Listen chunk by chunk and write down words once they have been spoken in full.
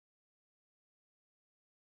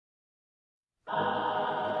People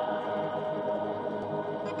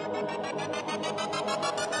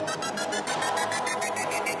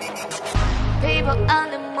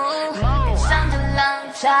on the move， 跟上着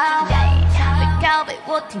浪潮，背靠背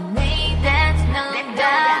我听你 dance no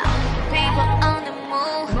doubt。People on the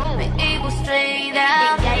move， 每一步 straight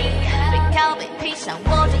out， 背靠背披上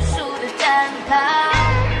我专属的战袍。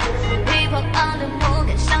People on the move，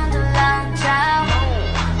 跟上着浪潮，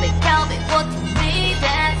背靠背我听你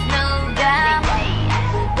dance no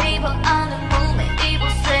doubt。People on the move， 每一步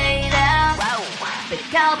straight out， 背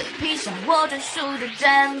靠背披上我专属的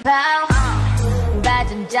战袍。摆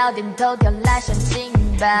正焦点，头条拉上劲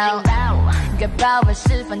爆，该爆发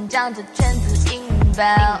释放，将这圈子引爆。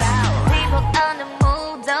People on the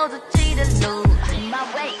move， 走自己的路，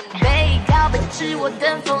背靠背是我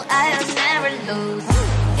的风 ，I'll never lose。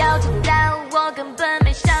要知道我根本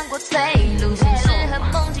没想过退路，现实和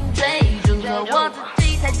梦境追逐，和我自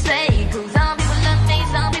己才最酷。Some people love me，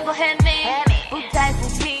 some people hate me， 不在乎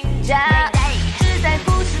评价，只在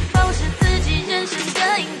乎是否是自己人生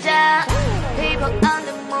的赢家。People on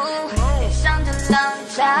the move， 跟上着浪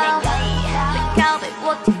潮，背靠背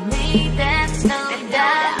我听你 dance no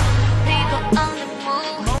doubt。People on the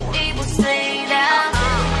move， 一步 straight out，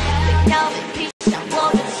 背靠背披上我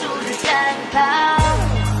专属的战袍。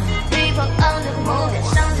People on the move， 跟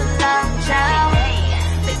上着浪潮，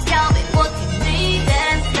背靠背我听你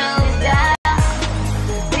dance no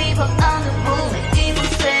doubt。People on the move， 每一步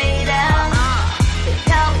straight out， 背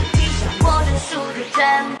靠背披上我专属的战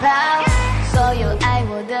袍。所有爱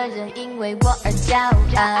我的人因为我而骄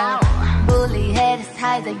傲，不理 haters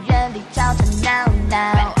还在原地吵吵闹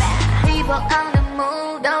闹。People on the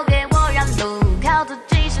move 都给我让路，靠自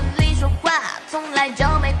己实力说话，从来就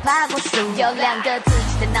没怕过输。有两个自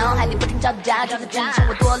己在脑海里不停吵架，就算支撑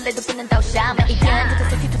我多累都不能倒下。每一天都在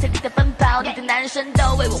随时随地的奔跑，你的男神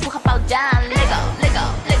都为我呼号报价。Let go let go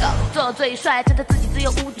let go， 做最帅，真的自己自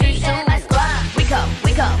由无拘束。Wake up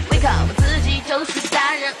wake up wake up， 我自己就是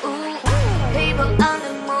大人物。People on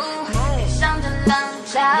the move， 跟上着浪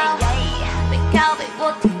潮，背靠背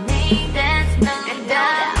我听你 dance no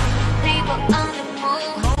doubt。People on the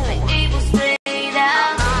move， 每一步 straight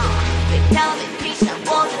out， 背靠背披上我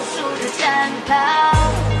专属的战袍。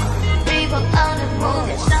People on the move，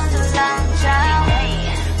 跟上着浪潮，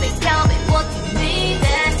背靠背我听你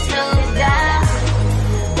dance no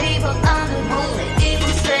doubt。People on the move， 每一步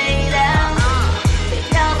straight out， 背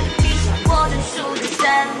靠背披上我专属的战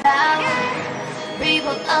袍。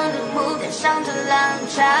People on the move， 跟上着浪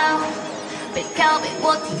潮，背靠背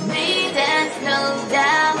我听你 dance no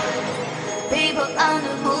doubt。People on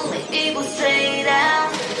the move， 每一步 straight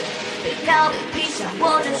out， 背靠背披上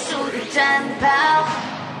我专属的战袍。